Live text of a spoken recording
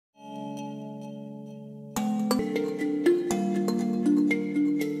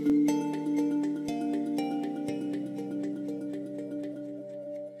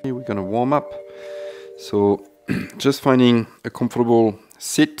warm-up. So just finding a comfortable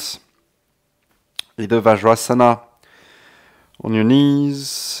sit, either Vajrasana on your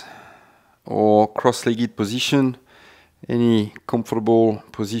knees or cross-legged position, any comfortable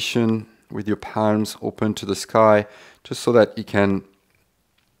position with your palms open to the sky, just so that you can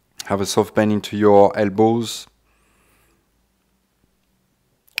have a soft bend into your elbows,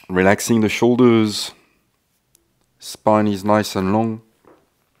 relaxing the shoulders, spine is nice and long.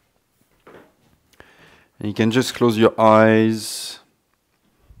 And you can just close your eyes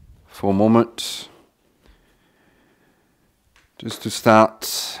for a moment, just to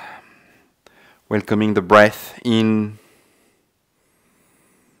start welcoming the breath in,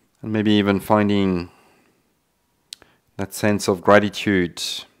 and maybe even finding that sense of gratitude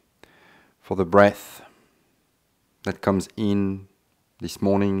for the breath that comes in this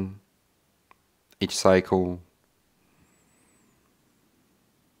morning, each cycle.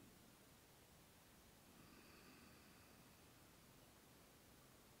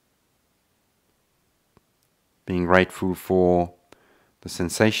 Being grateful for the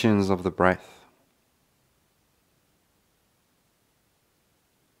sensations of the breath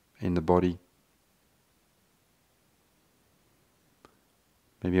in the body.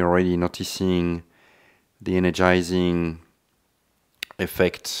 Maybe already noticing the energizing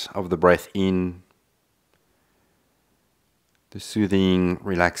effect of the breath in, the soothing,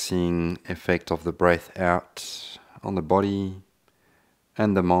 relaxing effect of the breath out on the body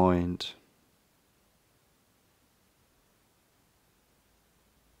and the mind.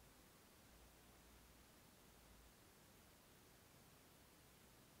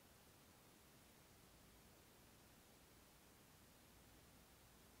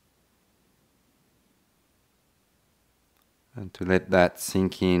 And to let that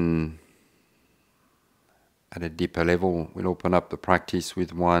sink in at a deeper level, we'll open up the practice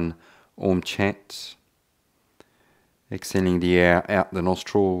with one Om chant, exhaling the air out the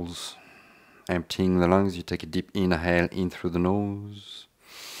nostrils, emptying the lungs. You take a deep inhale in through the nose.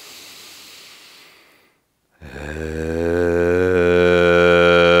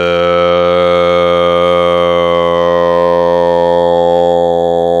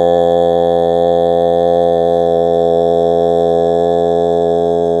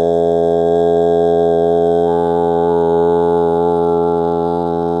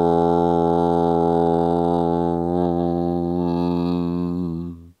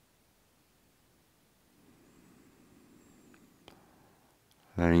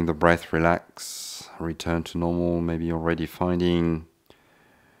 Letting the breath relax, return to normal, maybe already finding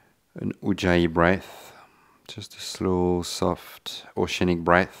an Ujjayi breath, just a slow, soft, oceanic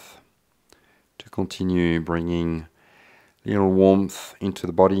breath to continue bringing a little warmth into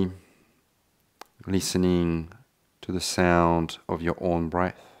the body, listening to the sound of your own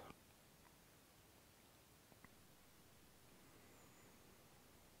breath.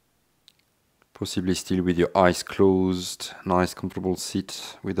 Possibly still with your eyes closed, nice comfortable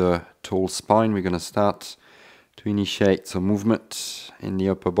sit with a tall spine. We're going to start to initiate some movement in the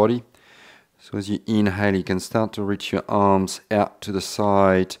upper body. So as you inhale, you can start to reach your arms out to the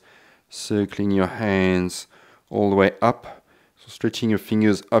side, circling your hands all the way up. So stretching your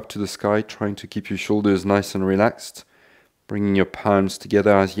fingers up to the sky, trying to keep your shoulders nice and relaxed. Bringing your palms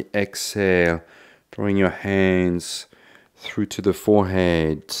together as you exhale, drawing your hands through to the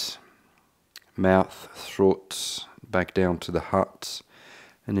forehead, mouth, throat, back down to the heart.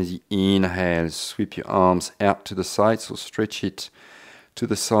 And as you inhale, sweep your arms out to the side, so stretch it to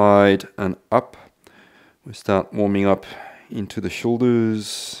the side and up. We start warming up into the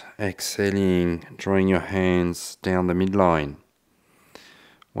shoulders, exhaling, drawing your hands down the midline.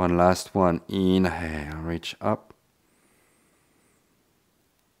 One last one, inhale, reach up.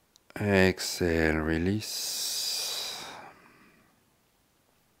 Exhale, release.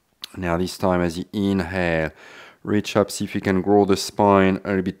 Now this time as you inhale, reach up, see if you can grow the spine a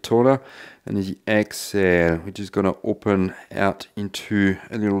little bit taller. And as you exhale, we're just going to open out into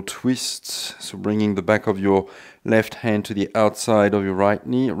a little twist. So bringing the back of your left hand to the outside of your right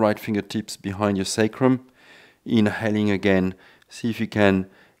knee, right fingertips behind your sacrum. Inhaling again, see if you can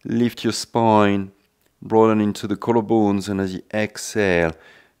lift your spine, broaden into the collarbones. And as you exhale,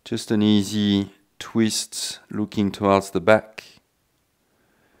 just an easy twist looking towards the back.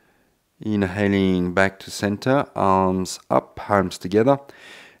 Inhaling back to center, arms up, palms together.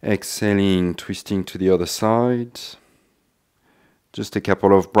 Exhaling, twisting to the other side. Just a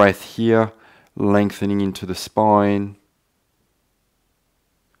couple of breaths here, lengthening into the spine.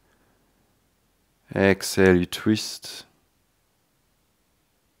 Exhale, you twist.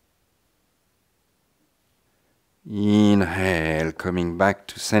 Inhale, coming back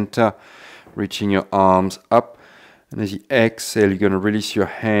to center, reaching your arms up. And as you exhale, you're going to release your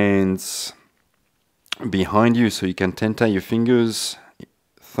hands behind you so you can tentai your fingers,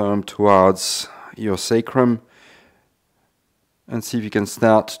 thumb towards your sacrum. And see if you can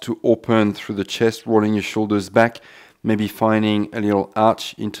start to open through the chest, rolling your shoulders back, maybe finding a little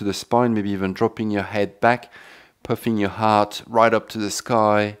arch into the spine, maybe even dropping your head back, puffing your heart right up to the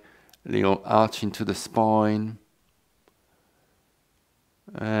sky, a little arch into the spine.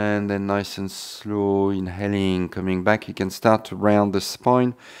 And then nice and slow, inhaling, coming back. You can start to round the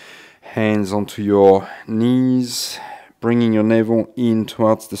spine, hands onto your knees, bringing your navel in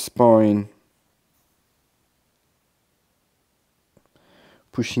towards the spine.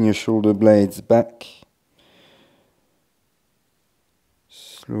 Pushing your shoulder blades back.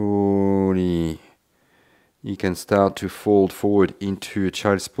 Slowly, you can start to fold forward into a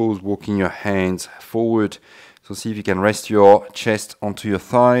child's pose, walking your hands forward. So see if you can rest your chest onto your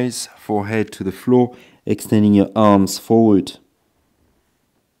thighs, forehead to the floor, extending your arms forward.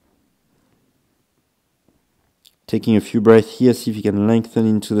 Taking a few breaths here, see if you can lengthen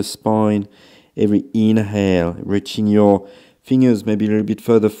into the spine. Every inhale, reaching your fingers maybe a little bit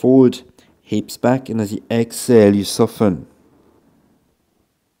further forward, hips back, and as you exhale, you soften.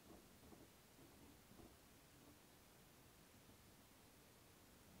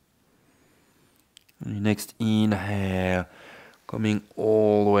 Next inhale, coming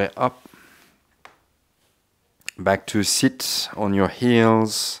all the way up, back to sit on your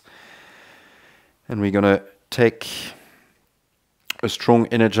heels, and we're going to take a strong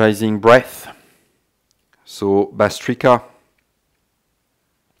energizing breath. So Bastrika.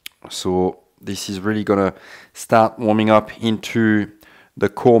 So this is really going to start warming up into the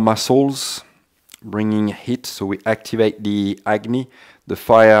core muscles, bringing heat. So we activate the Agni, the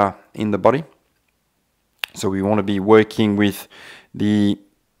fire in the body. So we want to be working with the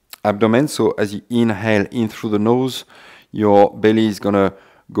abdomen. So as you inhale in through the nose, your belly is going to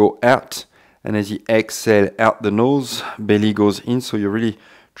go out. And as you exhale out the nose, belly goes in. So you really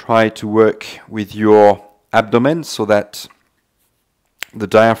try to work with your abdomen so that the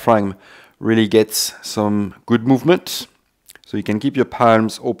diaphragm really gets some good movement. So you can keep your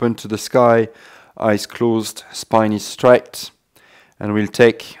palms open to the sky, eyes closed, spine is straight. And we'll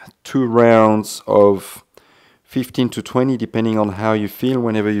take 2 rounds of 15 to 20, depending on how you feel.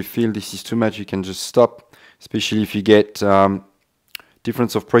 Whenever you feel this is too much, you can just stop, especially if you get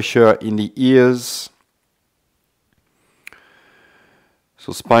difference of pressure in the ears.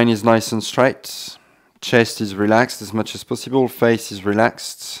 So spine is nice and straight. Chest is relaxed as much as possible. Face is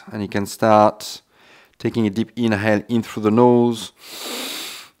relaxed. And you can start taking a deep inhale in through the nose.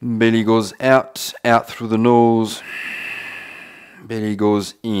 Belly goes out, out through the nose. Belly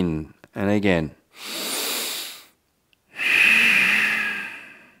goes in. And again.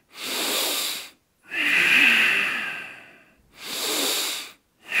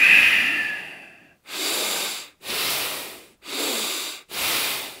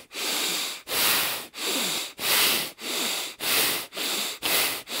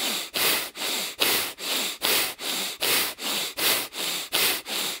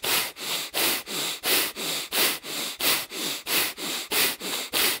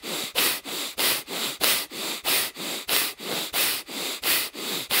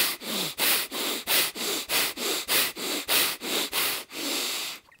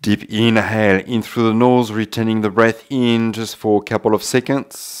 Deep inhale in through the nose, retaining the breath in just for a couple of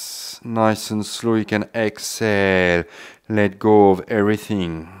seconds. Nice and slow, you can exhale. Let go of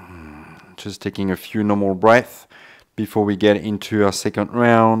everything. Just taking a few normal breaths before we get into our second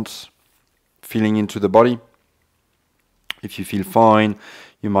round. Feeling into the body. If you feel fine,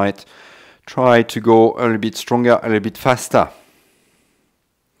 you might try to go a little bit stronger, a little bit faster.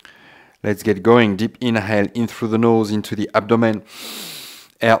 Let's get going. Deep inhale in through the nose into the abdomen.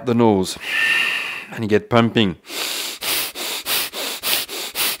 Out the nose, and you get pumping.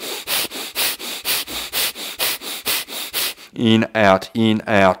 In, out, in,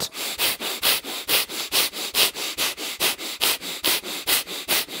 out.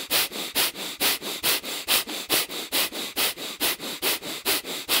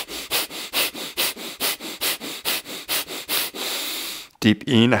 Deep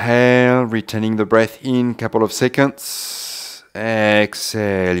inhale, retaining the breath in, couple of seconds.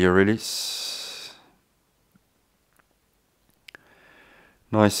 Exhale, you release.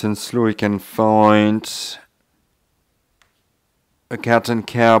 Nice and slow, you can find a cat and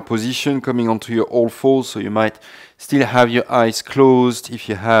cow position coming onto your all fours. So you might still have your eyes closed if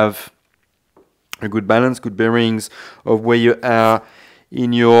you have a good balance, good bearings of where you are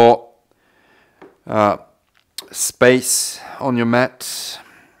in your space on your mat.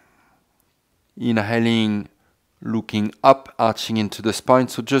 Inhaling, looking up, arching into the spine.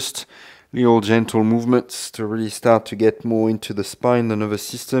 So just little gentle movements to really start to get more into the spine, the nervous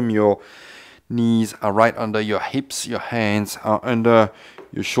system. Your knees are right under your hips. Your hands are under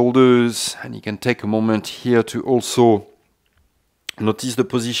your shoulders. And you can take a moment here to also notice the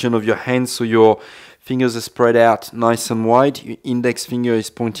position of your hands. So your fingers are spread out nice and wide. Your index finger is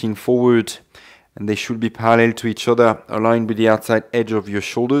pointing forward. And they should be parallel to each other, aligned with the outside edge of your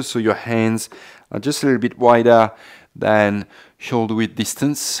shoulders. So your hands are just a little bit wider than shoulder width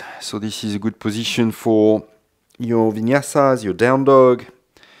distance. So this is a good position for your vinyasas, your down dog.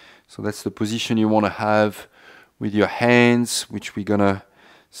 So that's the position you want to have with your hands, which we're going to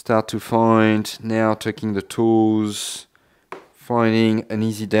start to find now, tucking the toes, finding an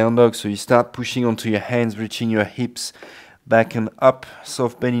easy down dog. So you start pushing onto your hands, reaching your hips back and up,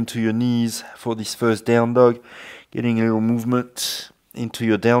 soft bend into your knees for this first down dog, getting a little movement into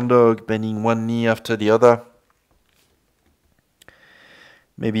your down dog, bending one knee after the other.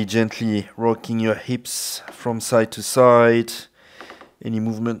 Maybe gently rocking your hips from side to side, any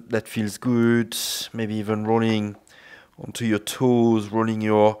movement that feels good, maybe even rolling onto your toes, rolling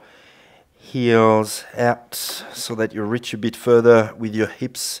your heels out so that you reach a bit further with your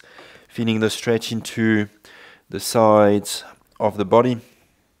hips, feeling the stretch into the sides of the body.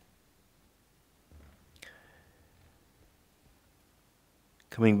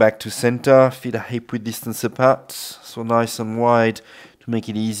 Coming back to center, feet are hip width distance apart, so nice and wide to make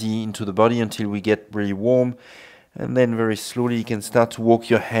it easy into the body until we get really warm. And then very slowly you can start to walk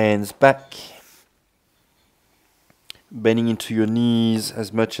your hands back, bending into your knees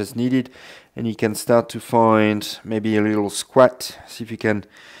as much as needed. And you can start to find maybe a little squat. See if you can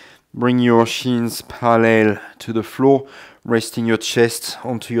bring your shins parallel to the floor, resting your chest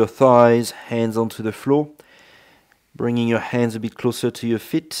onto your thighs, hands onto the floor, bringing your hands a bit closer to your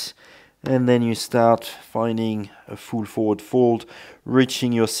feet, and then you start finding a full forward fold,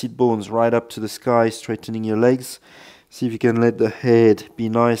 reaching your sit bones right up to the sky, straightening your legs. See if you can let the head be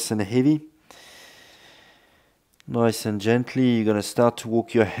nice and heavy. Nice and gently, you're going to start to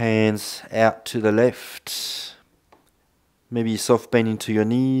walk your hands out to the left. Maybe soft bend into your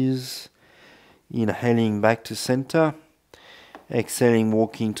knees, inhaling back to center, exhaling,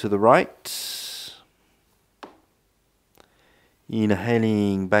 walking to the right,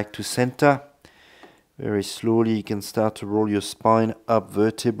 inhaling back to center. Very slowly you can start to roll your spine up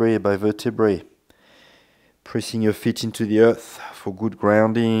vertebrae by vertebrae, pressing your feet into the earth for good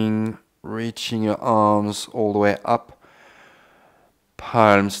grounding, reaching your arms all the way up,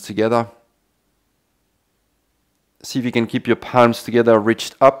 palms together. See if you can keep your palms together,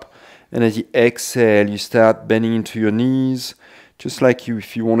 reached up. And as you exhale, you start bending into your knees, just like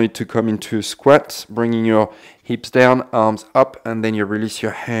if you wanted to come into a squat, bringing your hips down, arms up, and then you release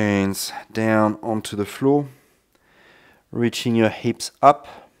your hands down onto the floor, reaching your hips up.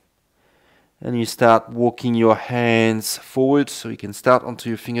 And you start walking your hands forward, so you can start onto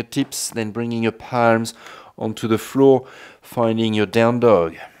your fingertips, then bringing your palms onto the floor, finding your down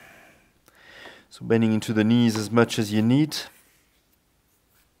dog. So bending into the knees as much as you need.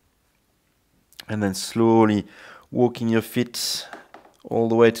 And then slowly walking your feet all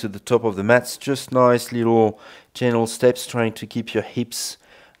the way to the top of the mats. Just nice little gentle steps, trying to keep your hips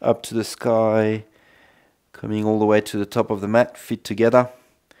up to the sky. Coming all the way to the top of the mat, feet together.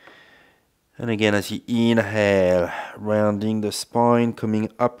 And again, as you inhale, rounding the spine, coming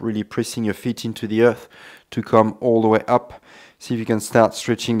up, really pressing your feet into the earth to come all the way up. See if you can start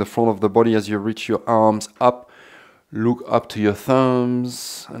stretching the front of the body as you reach your arms up. Look up to your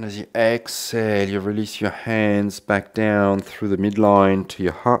thumbs. And as you exhale, you release your hands back down through the midline to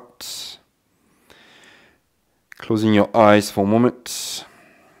your heart. Closing your eyes for a moment.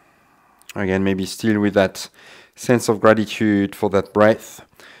 Again, maybe still with that sense of gratitude for that breath.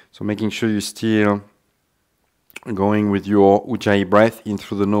 So making sure you're still going with your Ujjayi breath in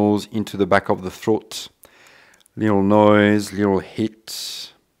through the nose, into the back of the throat. Little noise, little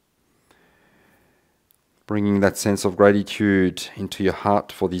hit. Bringing that sense of gratitude into your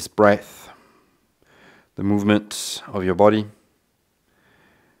heart for this breath, the movement of your body.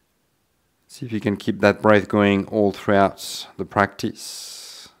 See if you can keep that breath going all throughout the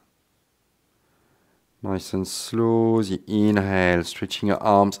practice. Nice and slow as you inhale, stretching your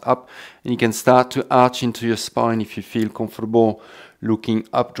arms up. And you can start to arch into your spine if you feel comfortable. Looking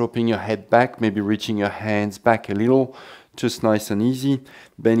up, dropping your head back, maybe reaching your hands back a little. Just nice and easy.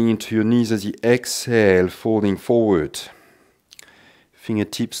 Bending into your knees as you exhale, folding forward.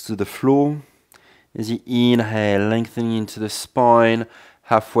 Fingertips to the floor. As you inhale, lengthening into the spine.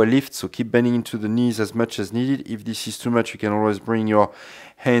 halfway lift, so keep bending into the knees as much as needed. If this is too much, you can always bring your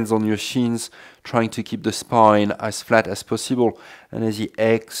hands on your shins, trying to keep the spine as flat as possible. And as you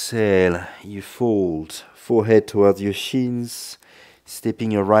exhale, you fold forehead towards your shins,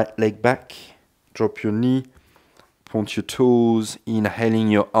 stepping your right leg back, drop your knee, point your toes, inhaling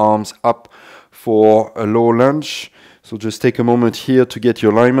your arms up for a low lunge. So just take a moment here to get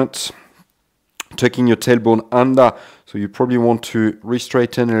your alignment, tucking your tailbone under. So you probably want to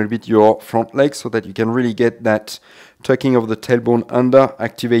re-straighten a little bit your front leg so that you can really get that tucking of the tailbone under,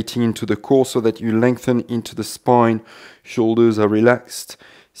 activating into the core so that you lengthen into the spine. Shoulders are relaxed.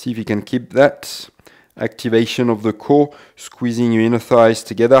 See if you can keep that. Activation of the core, squeezing your inner thighs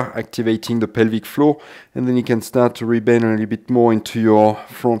together, activating the pelvic floor. And then you can start to rebend a little bit more into your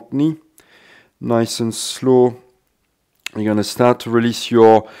front knee. Nice and slow. You're going to start to release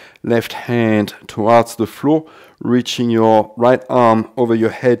your left hand towards the floor, reaching your right arm over your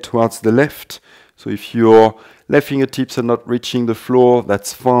head towards the left. So if your left fingertips are not reaching the floor,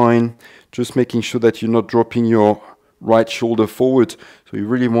 that's fine. Just making sure that you're not dropping your right shoulder forward. So you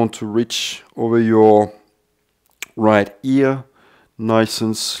really want to reach over your right ear. Nice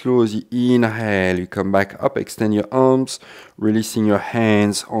and slow as you inhale, you come back up, extend your arms, releasing your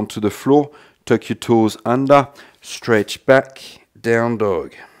hands onto the floor. Tuck your toes under, stretch back, down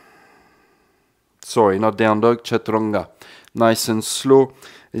dog. Sorry, not down dog, chaturanga. Nice and slow.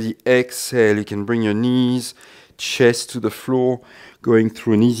 As you exhale, you can bring your knees, chest to the floor, going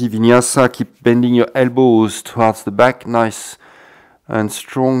through an easy vinyasa. Keep bending your elbows towards the back, nice and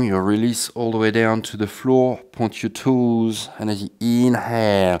strong. You release all the way down to the floor, point your toes, and as you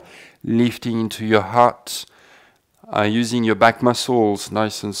inhale, lifting into your heart. Using your back muscles,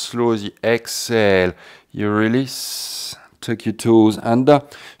 nice and slow as you exhale, you release, tuck your toes under,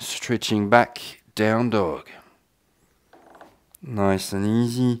 stretching back, down dog. Nice and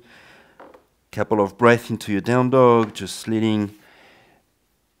easy. Couple of breaths into your down dog, just letting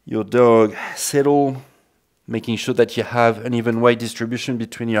your dog settle, making sure that you have an even weight distribution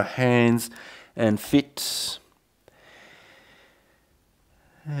between your hands and feet.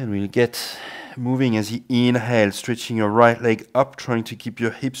 And we'll get moving as you inhale, stretching your right leg up, trying to keep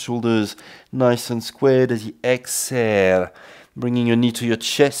your hips, shoulders nice and squared. As you exhale, bringing your knee to your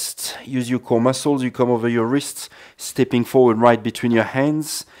chest, use your core muscles, you come over your wrists, stepping forward right between your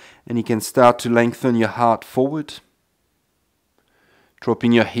hands, and you can start to lengthen your heart forward.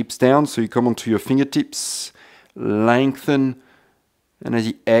 Dropping your hips down, so you come onto your fingertips, lengthen, and as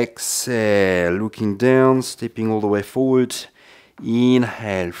you exhale, looking down, stepping all the way forward.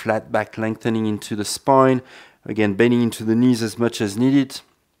 Inhale, flat back, lengthening into the spine. Again, bending into the knees as much as needed.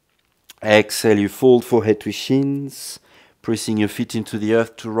 Exhale, you fold forehead to shins, pressing your feet into the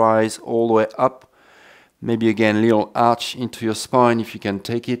earth to rise all the way up. Maybe again, little arch into your spine if you can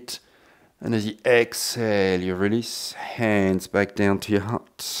take it. And as you exhale, you release, hands back down to your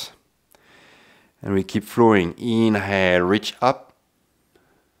heart. And we keep flowing. Inhale, reach up.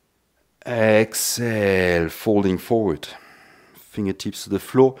 Exhale, folding forward. Fingertips to the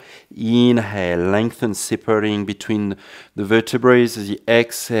floor. Inhale, lengthen, separating between the vertebrae. As you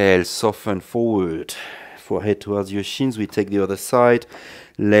exhale, soften forward. Forehead towards your shins. We take the other side.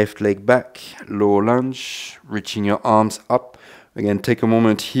 Left leg back, low lunge, reaching your arms up. Again, take a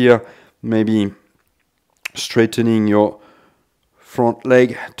moment here, maybe straightening your front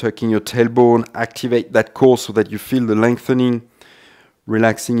leg, tucking your tailbone, activate that core so that you feel the lengthening,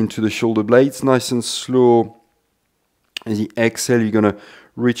 relaxing into the shoulder blades, nice and slow. As you exhale, you're going to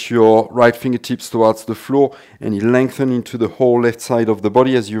reach your right fingertips towards the floor and you lengthen into the whole left side of the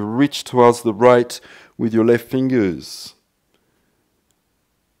body as you reach towards the right with your left fingers.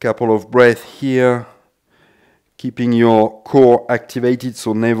 Couple of breaths here, keeping your core activated,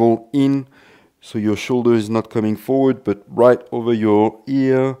 so navel in, so your shoulder is not coming forward, but right over your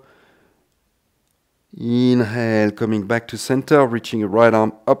ear. Inhale, coming back to center, reaching your right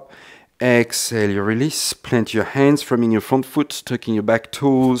arm up. Exhale, you release, plant your hands, framing your front foot, tucking your back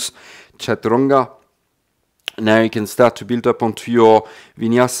toes, chaturanga. Now you can start to build up onto your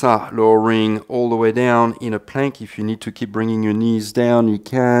vinyasa, lowering all the way down in a plank. If you need to keep bringing your knees down, you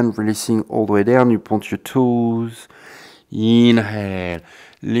can, releasing all the way down, you point your toes. Inhale,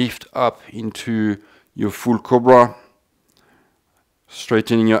 lift up into your full cobra,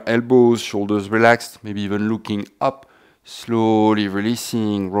 straightening your elbows, shoulders relaxed, maybe even looking up. Slowly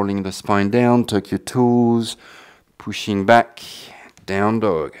releasing, rolling the spine down, tuck your toes, pushing back, down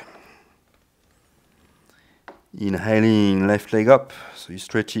dog. Inhaling, left leg up, so you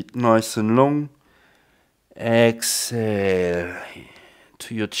stretch it nice and long. Exhale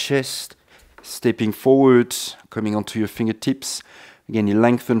to your chest, stepping forward, coming onto your fingertips. Again, you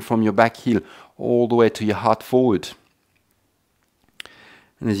lengthen from your back heel all the way to your heart forward.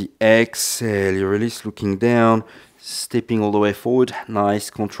 And as you exhale, you release, looking down, stepping all the way forward. Nice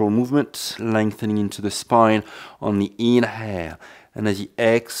control movement, lengthening into the spine on the inhale. And as you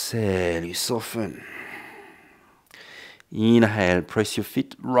exhale, you soften. Inhale, press your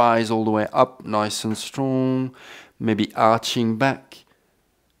feet, rise all the way up, nice and strong. Maybe arching back.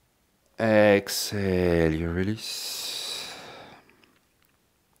 Exhale, you release.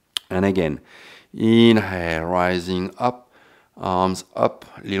 And again, inhale, rising up. Arms up,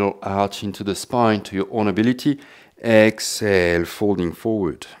 little arch into the spine to your own ability. Exhale, folding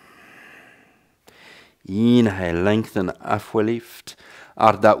forward. Inhale, lengthen, halfway lift.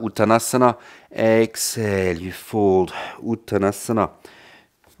 Ardha Uttanasana. Exhale, you fold, Uttanasana.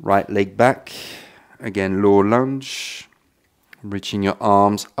 Right leg back. Again, low lunge. Reaching your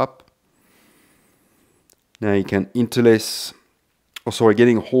arms up. Now you can interlace,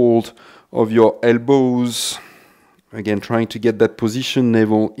 getting hold of your elbows. Again, trying to get that position,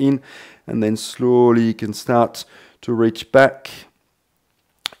 navel in, and then slowly you can start to reach back,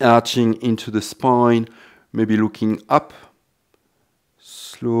 arching into the spine, maybe looking up,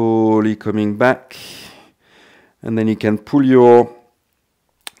 slowly coming back, and then you can pull your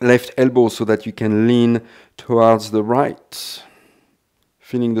left elbow so that you can lean towards the right,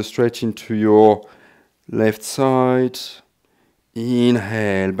 feeling the stretch into your left side.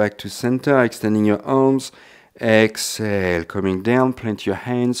 Inhale, back to center, extending your arms. Exhale, coming down, plant your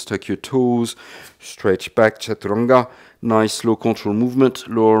hands, tuck your toes, stretch back, chaturanga. Nice slow control movement,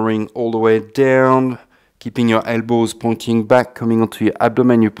 lowering all the way down, keeping your elbows pointing back, coming onto your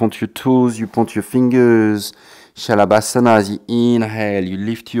abdomen. You point your toes, you point your fingers. Shalabhasana, as you inhale, you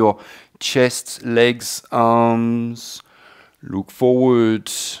lift your chest, legs, arms. Look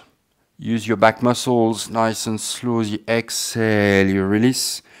forward. Use your back muscles, nice and slow. As you exhale, you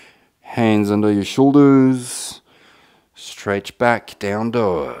release. Hands under your shoulders. Stretch back, down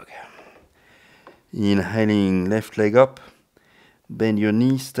dog. Inhaling, left leg up. Bend your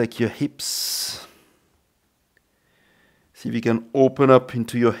knees, stack your hips. See if you can open up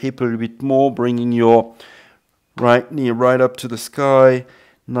into your hip a little bit more, bringing your right knee right up to the sky.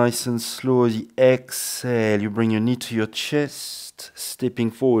 Nice and slow as you exhale. You bring your knee to your chest, stepping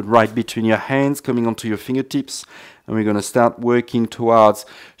forward right between your hands, coming onto your fingertips. And we're going to start working towards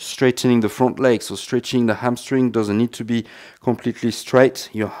straightening the front leg. So stretching the hamstring doesn't need to be completely straight.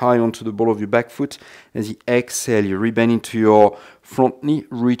 You're high onto the ball of your back foot. As you exhale, you rebend into your front knee,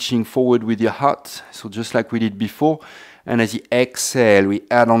 reaching forward with your heart. So just like we did before. And as you exhale, we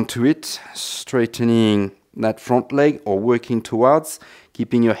add on to it, straightening that front leg or working towards,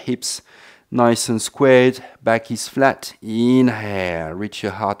 keeping your hips nice and squared. Back is flat. Inhale, reach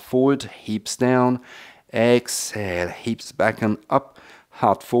your heart forward, hips down. Exhale, hips back and up,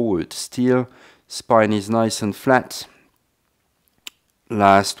 heart forward. Still, spine is nice and flat.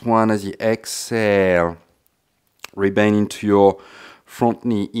 Last one as you exhale. Rebend into your front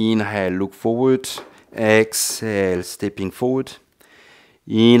knee. Inhale, look forward. Exhale, stepping forward.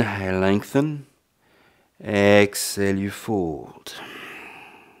 Inhale, lengthen. Exhale, you fold.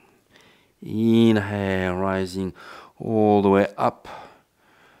 Inhale, rising all the way up.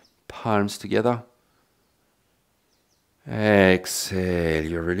 Palms together. Exhale,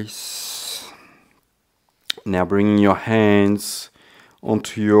 you release. Now bringing your hands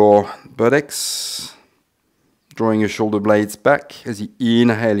onto your buttocks, drawing your shoulder blades back. As you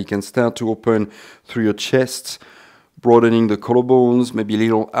inhale, you can start to open through your chest, broadening the collarbones, maybe a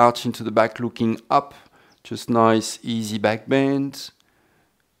little arch into the back, looking up. Just nice, easy back bend.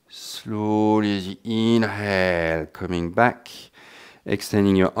 Slowly as you inhale, coming back,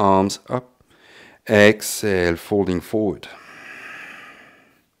 extending your arms up. Exhale, folding forward.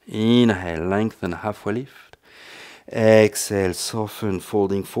 Inhale, lengthen, halfway lift. Exhale, soften,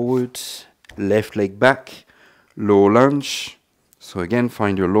 folding forward. Left leg back, low lunge. So again,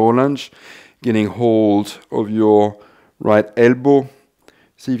 find your low lunge, getting hold of your right elbow.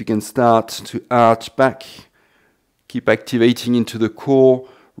 See if you can start to arch back. Keep activating into the core,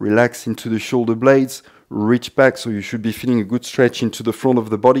 relax into the shoulder blades, reach back. So you should be feeling a good stretch into the front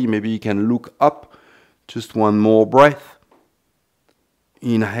of the body. Maybe you can look up. Just one more breath.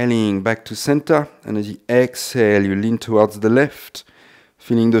 Inhaling back to center. And as you exhale, you lean towards the left,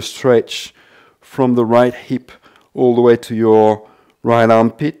 feeling the stretch from the right hip all the way to your right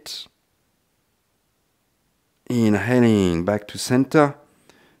armpit. Inhaling back to center.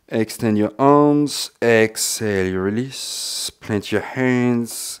 Extend your arms. Exhale, you release. Plant your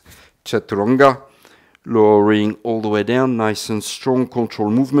hands. Chaturanga. Lowering all the way down, nice and strong control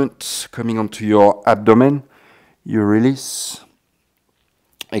movement. Coming onto your abdomen, you release.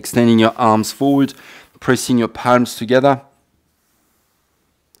 Extending your arms forward, pressing your palms together.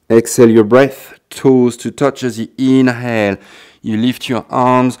 Exhale your breath, toes to touch as you inhale. You lift your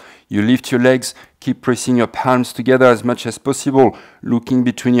arms, you lift your legs, keep pressing your palms together as much as possible. Looking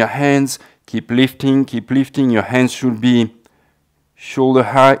between your hands, keep lifting, your hands should be shoulder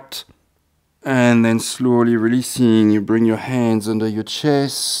height. And then slowly releasing, you bring your hands under your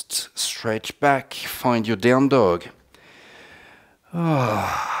chest, stretch back, find your down dog.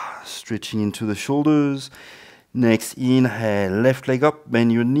 Stretching into the shoulders. Next inhale, left leg up,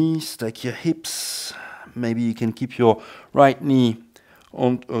 bend your knees, stack your hips. Maybe you can keep your right heel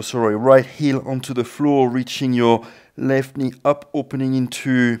onto the floor, reaching your left knee up, opening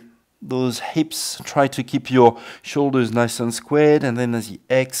into those hips. Try to keep your shoulders nice and squared, and then as you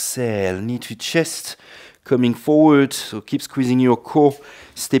exhale, knee to chest, coming forward. So keep squeezing your core,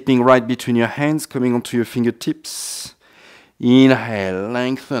 stepping right between your hands, coming onto your fingertips. Inhale,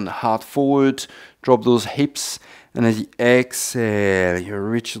 lengthen, heart forward, drop those hips, and as you exhale, you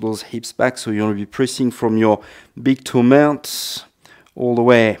reach those hips back, so you want to be pressing from your big toe mount all the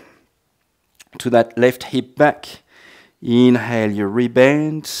way to that left hip back. Inhale, you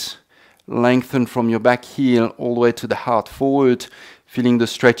rebend, lengthen from your back heel all the way to the heart forward, feeling the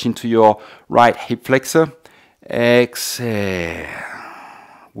stretch into your right hip flexor. Exhale,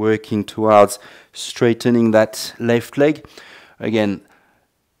 working towards straightening that left leg. Again,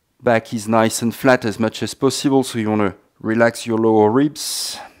 back is nice and flat as much as possible, so you want to relax your lower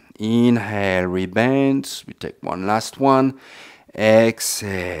ribs. Inhale, rebend. We take one last one.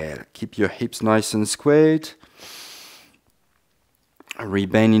 Exhale, keep your hips nice and squared.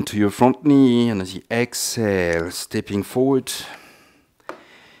 Rebend into your front knee, and as you exhale, stepping forward.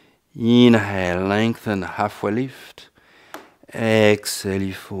 Inhale, lengthen, halfway lift. Exhale,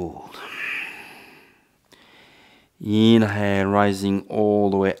 you fold. Inhale, rising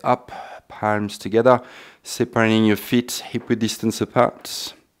all the way up, palms together, separating your feet hip-width distance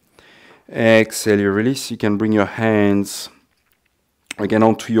apart. Exhale, you release. You can bring your hands again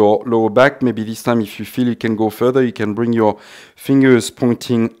onto your lower back. Maybe this time, if you feel you can go further, you can bring your fingers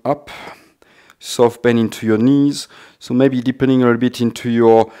pointing up, soft bend into your knees. So maybe deepening a little bit into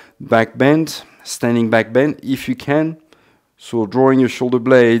your back bend, standing back bend if you can. So drawing your shoulder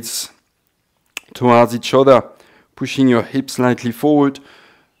blades towards each other, pushing your hips slightly forward,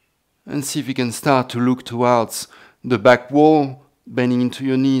 and see if you can start to look towards the back wall, bending into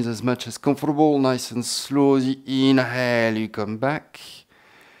your knees as much as comfortable. Nice and slow as you inhale, you come back.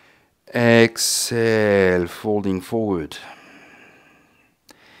 Exhale, folding forward.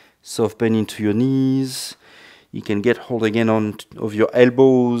 Soft bend into your knees. You can get hold again of your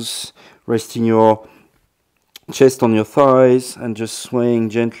elbows, resting your chest on your thighs, and just swaying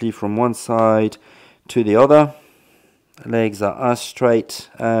gently from one side to the other. Legs are as straight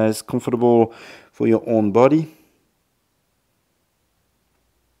as comfortable for your own body.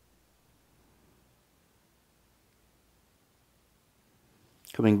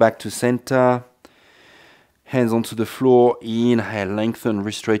 Coming back to center. Hands onto the floor. Inhale, lengthen,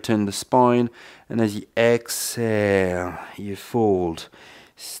 re-straighten the spine. And as you exhale, you fold.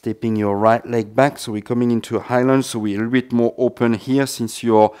 Stepping your right leg back. So we're coming into a high lunge. So we're a little bit more open here since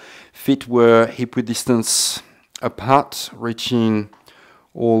your feet were hip-width distance apart, reaching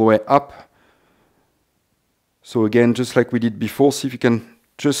all the way up. So again, just like we did before, see if you can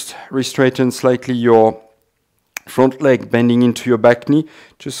just re-straighten slightly your front leg, bending into your back knee,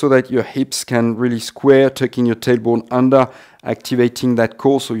 just so that your hips can really square, tucking your tailbone under, activating that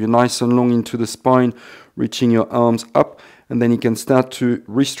core, so you're nice and long into the spine, reaching your arms up, and then you can start to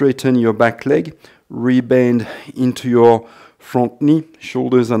re-straighten your back leg, rebend into your front knee,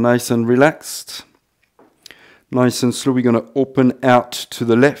 shoulders are nice and relaxed. Nice and slow, we're going to open out to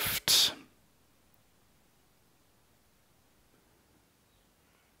the left.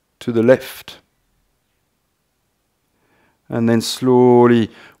 To the left. And then slowly,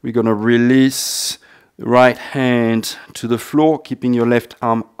 we're going to release the right hand to the floor, keeping your left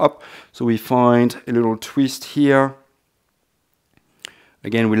arm up. So we find a little twist here.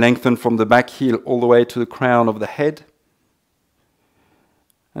 Again, we lengthen from the back heel all the way to the crown of the head.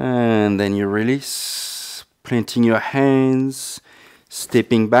 And then you release. Planting your hands,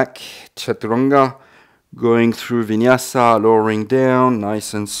 stepping back, chaturanga, going through Vinyasa, lowering down,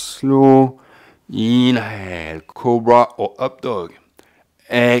 nice and slow. Inhale, cobra or up dog.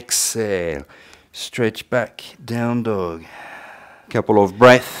 Exhale, stretch back, down dog. Couple of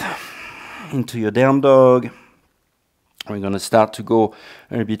breaths into your down dog. We're going to start to go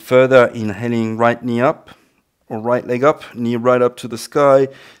a little bit further, inhaling right knee up. Or right leg up, knee right up to the sky.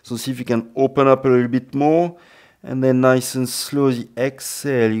 So see if you can open up a little bit more. And then nice and slow as you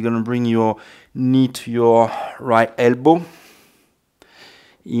exhale, you're going to bring your knee to your right elbow.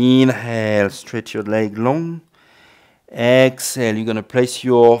 Inhale, stretch your leg long. Exhale, you're going to place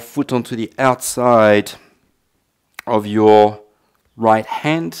your foot onto the outside of your right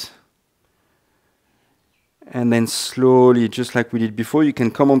hand. And then slowly, just like we did before, you can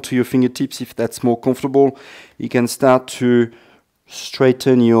come onto your fingertips if that's more comfortable. You can start to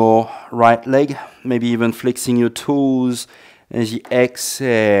straighten your right leg, maybe even flexing your toes. As you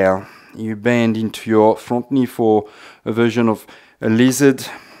exhale, you bend into your front knee for a version of a lizard,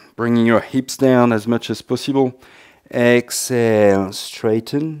 bringing your hips down as much as possible. Exhale,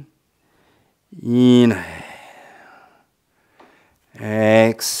 straighten. Inhale.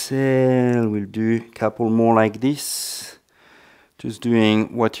 Exhale. We'll do a couple more like this. Just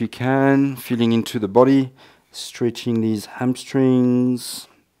doing what you can, feeling into the body, stretching these hamstrings.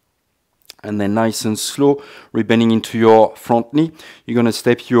 And then nice and slow, rebending into your front knee. You're going to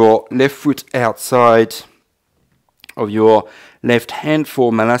step your left foot outside of your left hand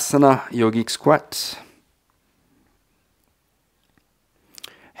for Malasana yogic squat.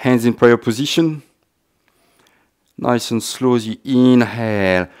 Hands in prayer position. Nice and slow as you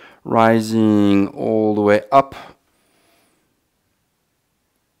inhale, rising all the way up.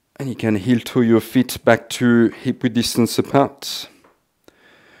 And you can heel toe your feet back to hip-width distance apart.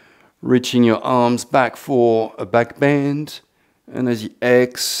 Reaching your arms back for a back bend. And as you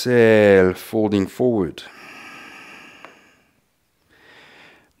exhale, folding forward.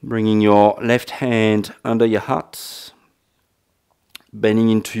 Bringing your left hand under your heart. Bending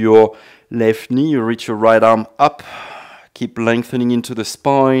into your left knee. You reach your right arm up. Keep lengthening into the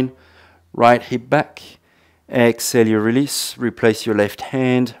spine. Right hip back. Exhale, you release. Replace your left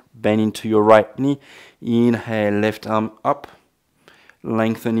hand. Bend into your right knee. Inhale, left arm up.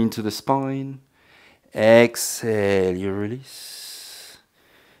 Lengthen into the spine. Exhale, you release.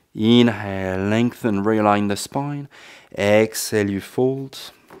 Inhale, lengthen, realign the spine. Exhale, you fold.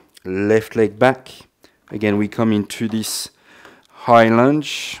 Left leg back. Again, we come into this high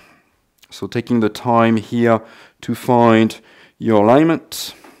lunge. So taking the time here to find your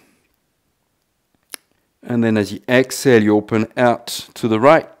alignment. And then as you exhale, you open out to the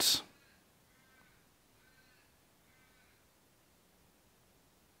right.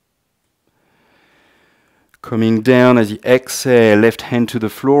 Coming down as you exhale, left hand to the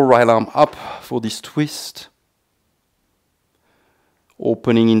floor, right arm up for this twist.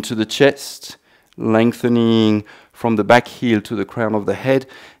 Opening into the chest, lengthening from the back heel to the crown of the head.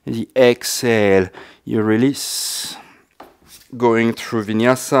 As you exhale, you release. Going through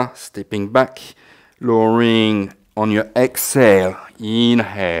Vinyasa, stepping back, lowering on your exhale.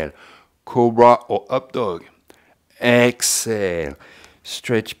 Inhale, Cobra or Up Dog. Exhale,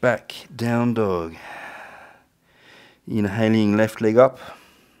 stretch back, Down Dog. Inhaling, left leg up.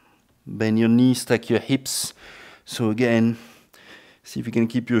 Bend your knees, stack your hips. So again, see if you can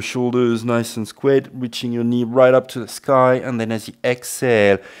keep your shoulders nice and squared, reaching your knee right up to the sky. And then as you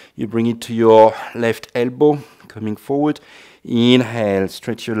exhale, you bring it to your left elbow, coming forward. Inhale,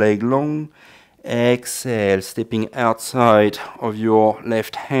 stretch your leg long. Exhale, stepping outside of your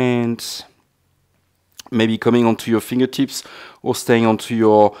left hand. Maybe coming onto your fingertips or staying onto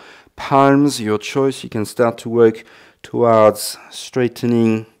your palms, your choice. You can start to work towards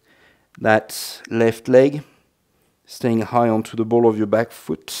straightening that left leg, staying high onto the ball of your back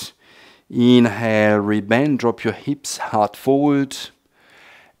foot. Inhale, rebend, drop your hips, heart forward.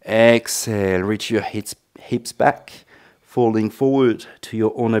 Exhale, reach your hips back, folding forward to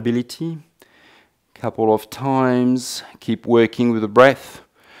your own ability. Couple of times, keep working with the breath,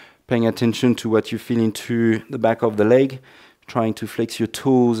 paying attention to what you feel into the back of the leg, trying to flex your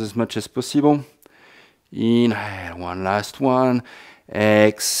toes as much as possible. Inhale, one last one.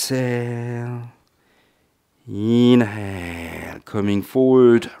 Exhale. Inhale, coming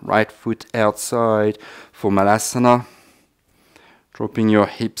forward, right foot outside for Malasana. Dropping your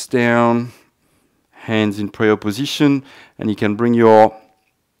hips down, hands in prayer position, and you can bring your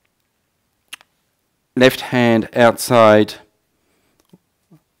left hand outside,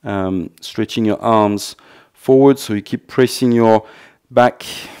 stretching your arms forward, so you keep pressing your back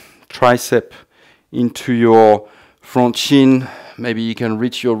tricep into your front shin. Maybe you can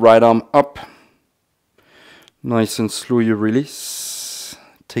reach your right arm up. Nice and slow you release.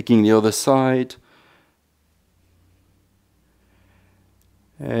 Taking the other side.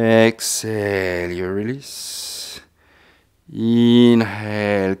 Exhale, you release.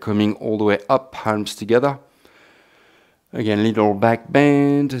 Inhale, coming all the way up, palms together. Again, little back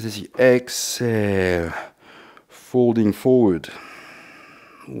bend as you exhale, folding forward,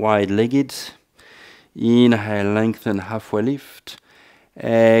 wide-legged. Inhale, lengthen, halfway lift.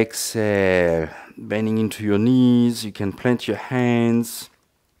 Exhale, bending into your knees. You can plant your hands.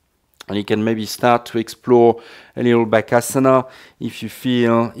 And you can maybe start to explore a little back asana. If you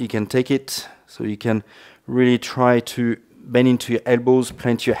feel you can take it. So you can really try to bend into your elbows,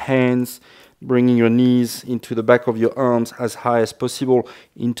 plant your hands, bringing your knees into the back of your arms as high as possible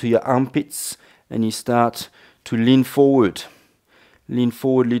into your armpits. And you start to lean forward. Lean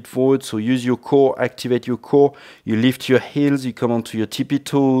forward, lean forward. So use your core, activate your core. You lift your heels, you come onto your tippy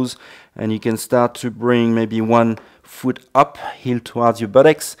toes, and you can start to bring maybe one foot up, heel towards your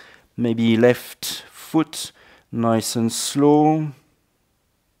buttocks. Maybe left foot, nice and slow.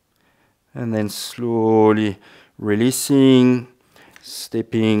 And then slowly releasing,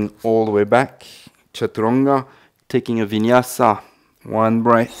 stepping all the way back. Chaturanga, taking a vinyasa. One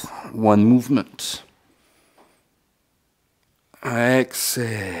breath, one movement.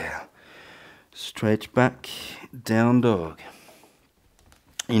 Exhale. Stretch back, down dog.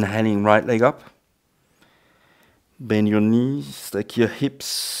 Inhaling, right leg up. Bend your knees, stack your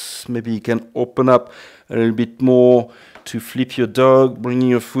hips. Maybe you can open up a little bit more to flip your dog, bringing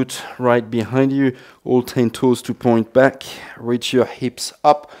your foot right behind you. All 10 toes to point back. Reach your hips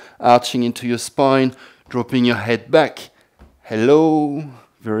up, arching into your spine, dropping your head back. Hello.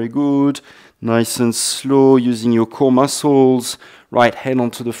 Very good. Nice and slow, using your core muscles. Right hand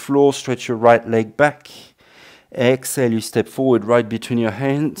onto the floor, stretch your right leg back. Exhale, you step forward right between your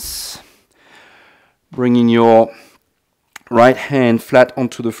hands. Bringing your right hand flat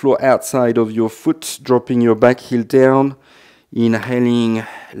onto the floor outside of your foot, dropping your back heel down. Inhaling,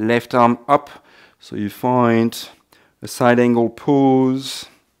 left arm up. So you find a side angle pose.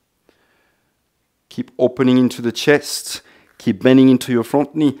 Keep opening into the chest. Keep bending into your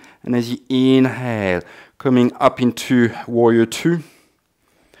front knee. And as you inhale, coming up into warrior two.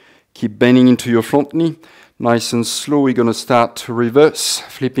 Keep bending into your front knee. Nice and slow, we're going to start to reverse,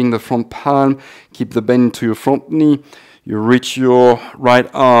 flipping the front palm. Keep the bend into your front knee. You reach your right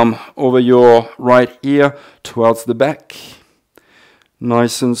arm over your right ear towards the back.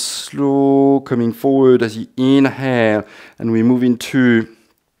 Nice and slow, coming forward as you inhale. And we move into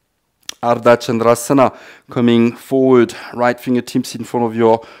Ardha Chandrasana, coming forward, right fingertips in front of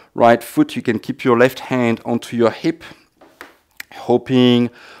your right foot. You can keep your left hand onto your hip,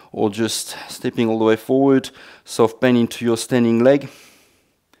 hoping or just stepping all the way forward. Soft bend into your standing leg.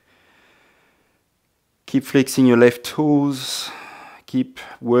 Keep flexing your left toes. Keep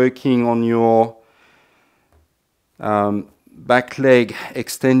working on your back leg,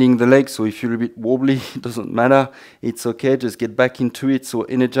 extending the leg. So if you're a bit wobbly, it doesn't matter. It's okay, just get back into it. So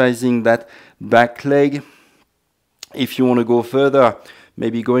energizing that back leg. If you want to go further,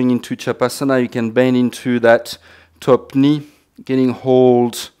 maybe going into Chapasana, you can bend into that top knee, getting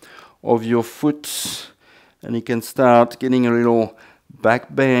hold of your foot, and you can start getting a little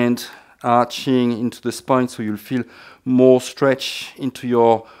back bend, arching into the spine, so you'll feel more stretch into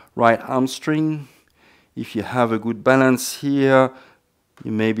your right hamstring. If you have a good balance here,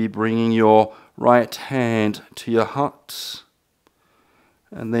 you may be bringing your right hand to your heart,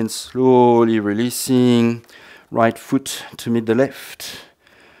 and then slowly releasing, right foot to meet the left.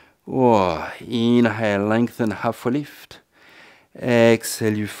 Oh, inhale, lengthen, halfway lift.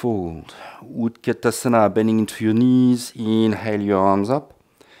 Exhale, you fold. Utkatasana, bending into your knees. Inhale, your arms up.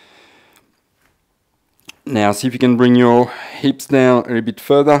 Now, see if you can bring your hips down a little bit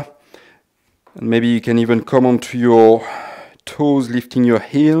further. And maybe you can even come onto your toes, lifting your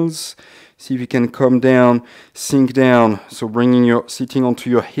heels. See if you can come down, sink down. So sitting onto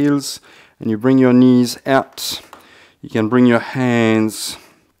your heels, and you bring your knees out. You can bring your hands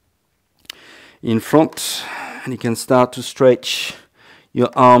in front. And you can start to stretch your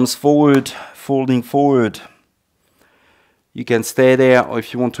arms forward, folding forward. You can stay there, or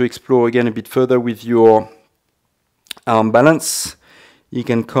if you want to explore again a bit further with your arm balance, you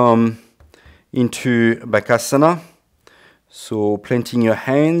can come into Bakasana. So planting your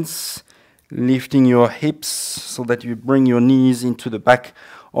hands, lifting your hips so that you bring your knees into the back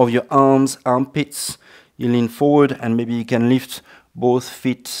of your arms, armpits. You lean forward, and maybe you can lift both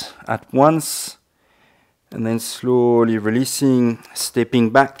feet at once. And then slowly releasing, stepping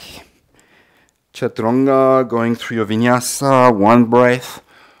back. Chaturanga, going through your vinyasa. One breath,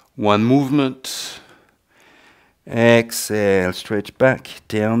 one movement. Exhale, stretch back,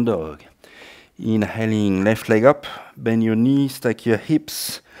 down dog. Inhaling, left leg up. Bend your knees, stack your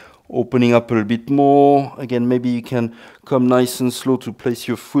hips. Opening up a little bit more. Again, maybe you can come nice and slow to place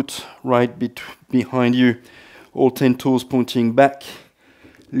your foot right behind you. All 10 toes pointing back.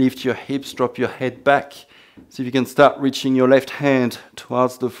 Lift your hips, drop your head back. See if you can start reaching your left hand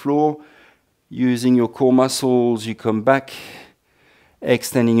towards the floor. Using your core muscles, you come back,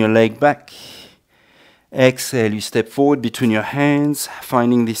 extending your leg back. Exhale, you step forward between your hands,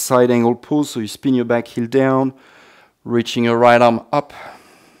 finding this side angle pose, so you spin your back heel down, reaching your right arm up.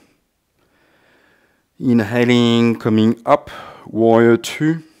 Inhaling, coming up, warrior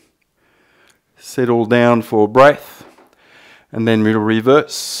two. Settle down for a breath. And then we'll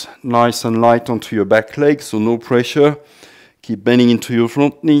reverse, nice and light onto your back leg, so no pressure. Keep bending into your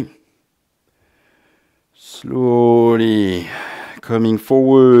front knee. Slowly coming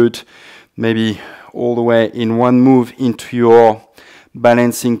forward, maybe all the way in one move into your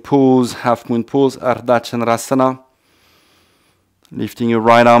balancing pose, half moon pose, Ardha Chandrasana. Lifting your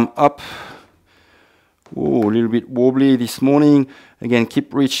right arm up. Oh, a little bit wobbly this morning. Again,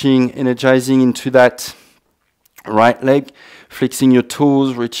 keep reaching, energizing into that right leg. Flexing your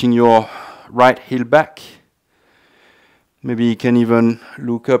toes, reaching your right heel back. Maybe you can even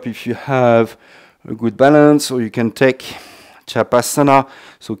look up if you have a good balance, or you can take Chapasana.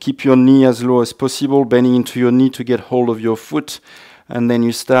 So keep your knee as low as possible, bending into your knee to get hold of your foot. And then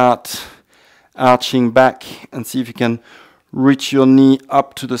you start arching back and see if you can reach your knee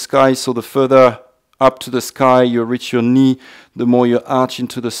up to the sky. So the further up to the sky you reach your knee, the more you arch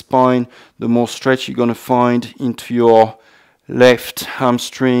into the spine, the more stretch you're going to find into your left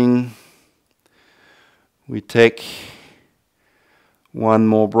hamstring. We take one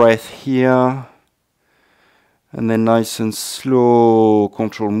more breath here. And then nice and slow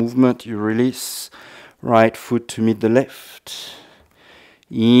control movement, you release. Right foot to meet the left.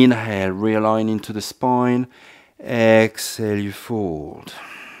 Inhale, realign into the spine. Exhale, you fold.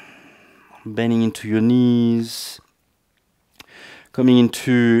 Bending into your knees. Coming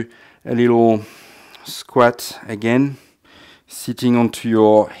into a little squat again. Sitting onto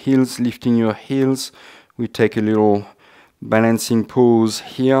your heels, lifting your heels. We take a little balancing pose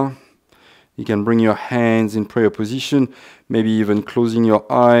here. You can bring your hands in prayer position, maybe even closing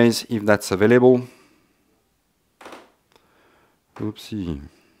your eyes if that's available. Oopsie.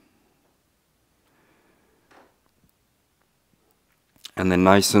 And then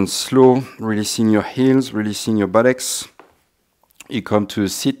nice and slow, releasing your heels, releasing your buttocks. You come to a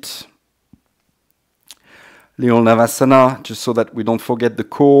sit. Little Navasana, just so that we don't forget the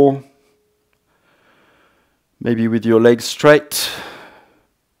core. Maybe with your legs straight.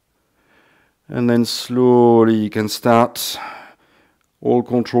 And then slowly you can start all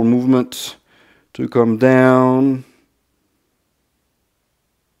control movement to come down.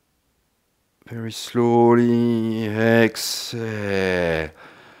 Very slowly. Exhale.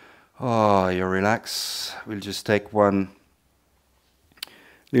 Oh, you relax. We'll just take one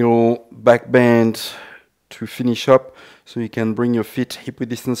little back bend to finish up. So you can bring your feet hip width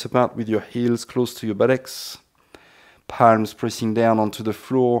distance apart with your heels close to your buttocks. Palms pressing down onto the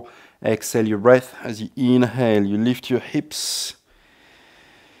floor. Exhale your breath. As you inhale, you lift your hips.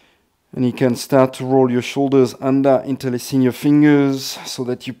 And you can start to roll your shoulders under, interlacing your fingers so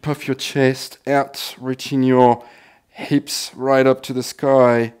that you puff your chest out, reaching your hips right up to the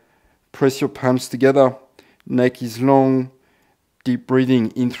sky. Press your palms together. Neck is long. Deep breathing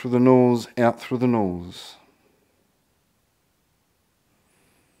in through the nose, out through the nose.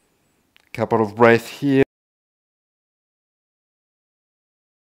 Couple of breaths here.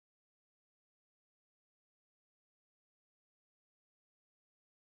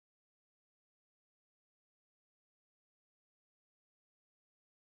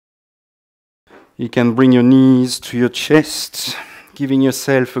 You can bring your knees to your chest, giving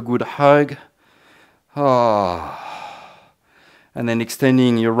yourself a good hug. And then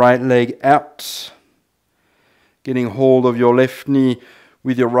extending your right leg out, getting hold of your left knee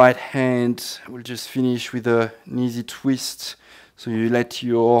with your right hand. We'll just finish with an easy twist. So you let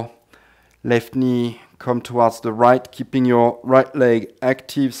your left knee come towards the right, keeping your right leg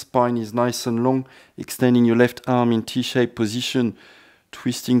active. Spine is nice and long. Extending your left arm in T-shaped position.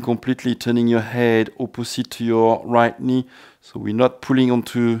 Twisting completely, turning your head opposite to your right knee. So we're not pulling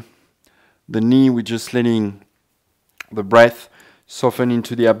onto the knee, we're just letting the breath soften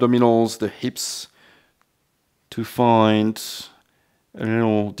into the abdominals, the hips, to find a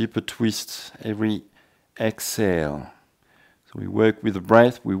little deeper twist every exhale. So we work with the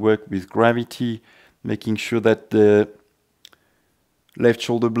breath, we work with gravity, making sure that the left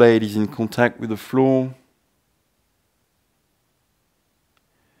shoulder blade is in contact with the floor.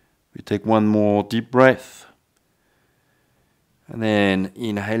 We take one more deep breath. And then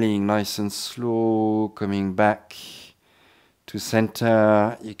inhaling nice and slow, coming back to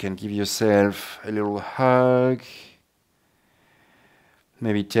center. You can give yourself a little hug.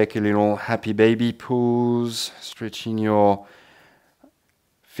 Maybe take a little happy baby pose, stretching your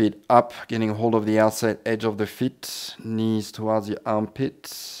Feet up, getting hold of the outside edge of the feet, knees towards the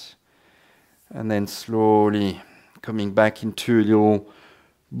armpits, and then slowly coming back into a little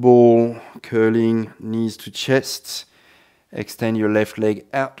ball, curling, knees to chest. Extend your left leg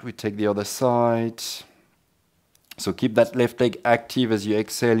out, we take the other side. So keep that left leg active as you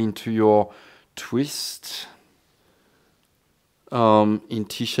exhale into your twist. In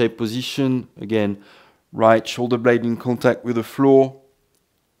T-shaped position, again, right shoulder blade in contact with the floor.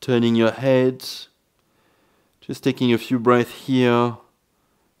 Turning your head, just taking a few breaths here.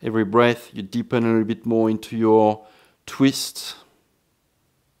 Every breath, you deepen a little bit more into your twist.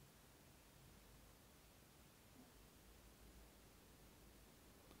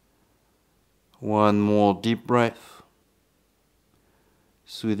 One more deep breath,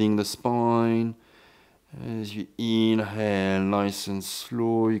 soothing the spine. As you inhale, nice and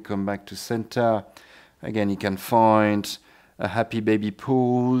slow, you come back to center. Again, you can find a happy baby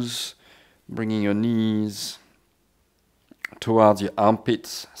pose, bringing your knees towards your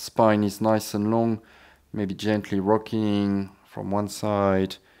armpits. Spine is nice and long, maybe gently rocking from one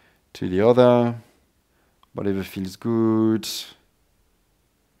side to the other, whatever feels good.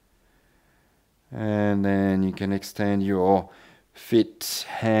 And then you can extend your feet,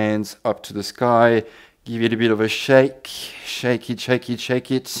 hands up to the sky, give it a bit of a shake, shake it, shake it, shake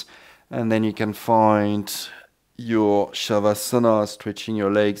it, and then you can find your Shavasana, stretching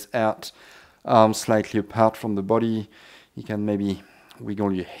your legs out, arms slightly apart from the body. You can maybe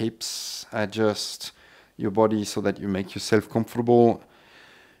wiggle your hips, adjust your body so that you make yourself comfortable.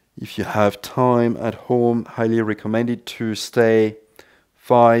 If you have time at home, highly recommended to stay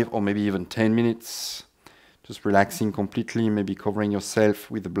 5 or maybe even 10 minutes. Just relaxing completely, maybe covering yourself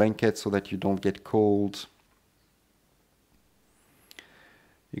with a blanket so that you don't get cold.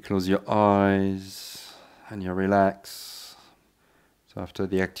 You close your eyes and you relax. So after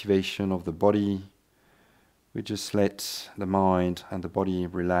the activation of the body, we just let the mind and the body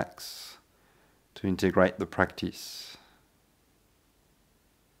relax to integrate the practice.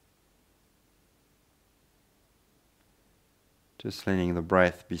 Just letting the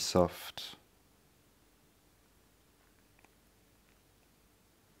breath be soft.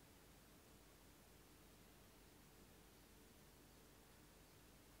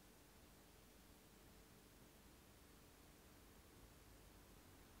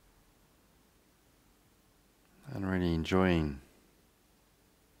 And really enjoying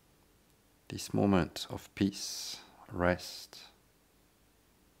this moment of peace, rest,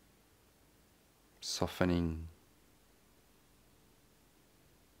 softening.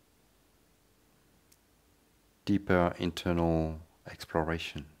 Deeper internal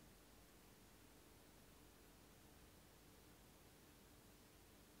exploration.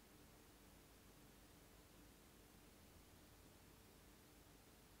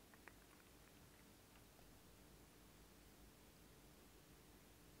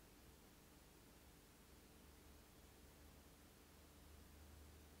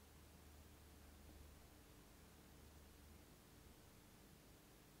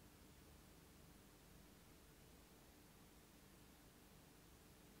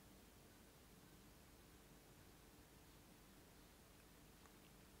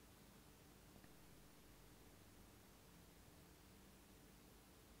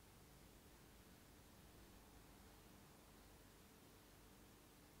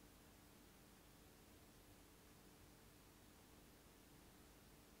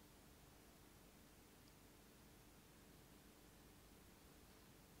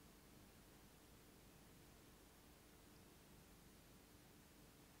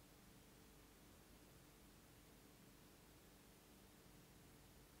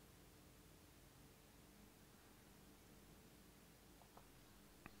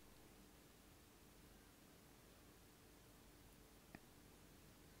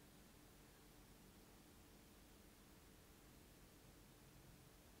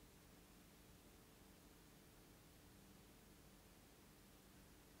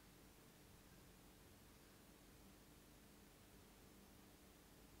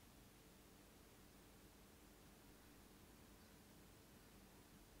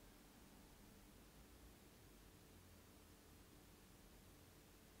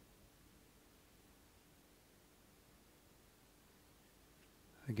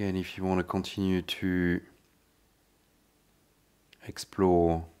 Again, if you want to continue to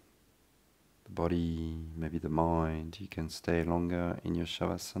explore the body, maybe the mind, you can stay longer in your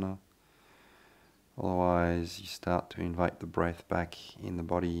Shavasana. Otherwise, you start to invite the breath back in the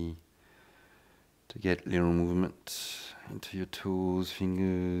body to get little movement into your toes,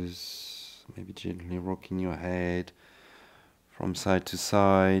 fingers, maybe gently rocking your head from side to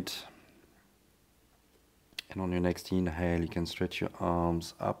side. And on your next inhale, you can stretch your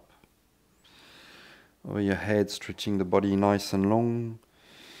arms up over your head, stretching the body nice and long.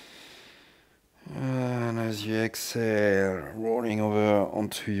 And as you exhale, rolling over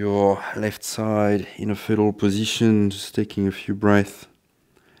onto your left side in a fetal position, just taking a few breaths.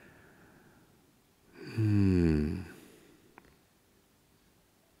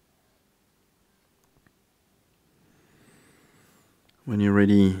 When you're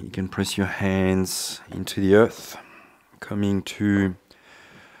ready, you can press your hands into the earth, coming to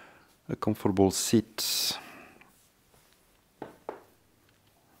a comfortable sit.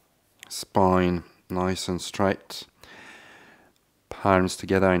 Spine nice and straight. Palms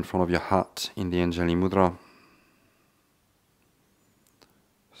together in front of your heart in the Anjali Mudra,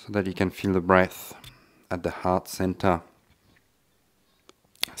 so that you can feel the breath at the heart center.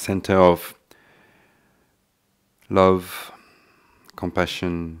 Center of love,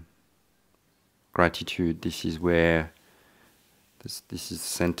 compassion, gratitude. This is where this is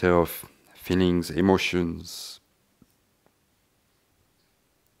center of feelings, emotions.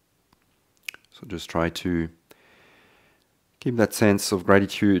 So just try to keep that sense of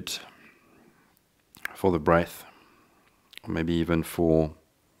gratitude for the breath, or maybe even for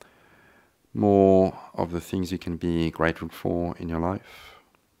more of the things you can be grateful for in your life.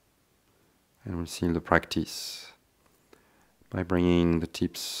 And we'll seal the practice by bringing the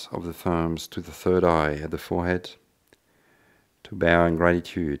tips of the thumbs to the third eye at the forehead, to bow in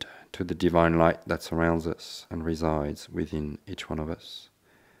gratitude to the divine light that surrounds us and resides within each one of us.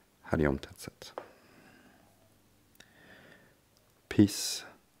 Hari Om Tat Sat. Peace,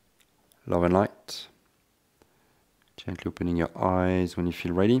 love and light. Gently opening your eyes when you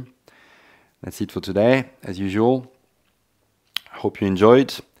feel ready. That's it for today, as usual. I hope you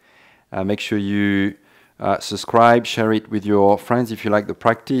enjoyed. Make sure you subscribe, share it with your friends if you like the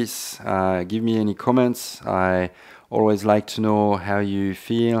practice. Give me any comments. I always like to know how you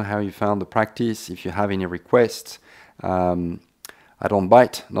feel, how you found the practice. If you have any requests, I don't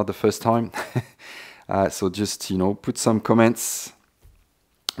bite, not the first time. So just, put some comments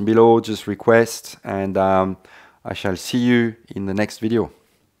below, just request, and I shall see you in the next video.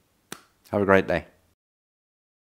 Have a great day.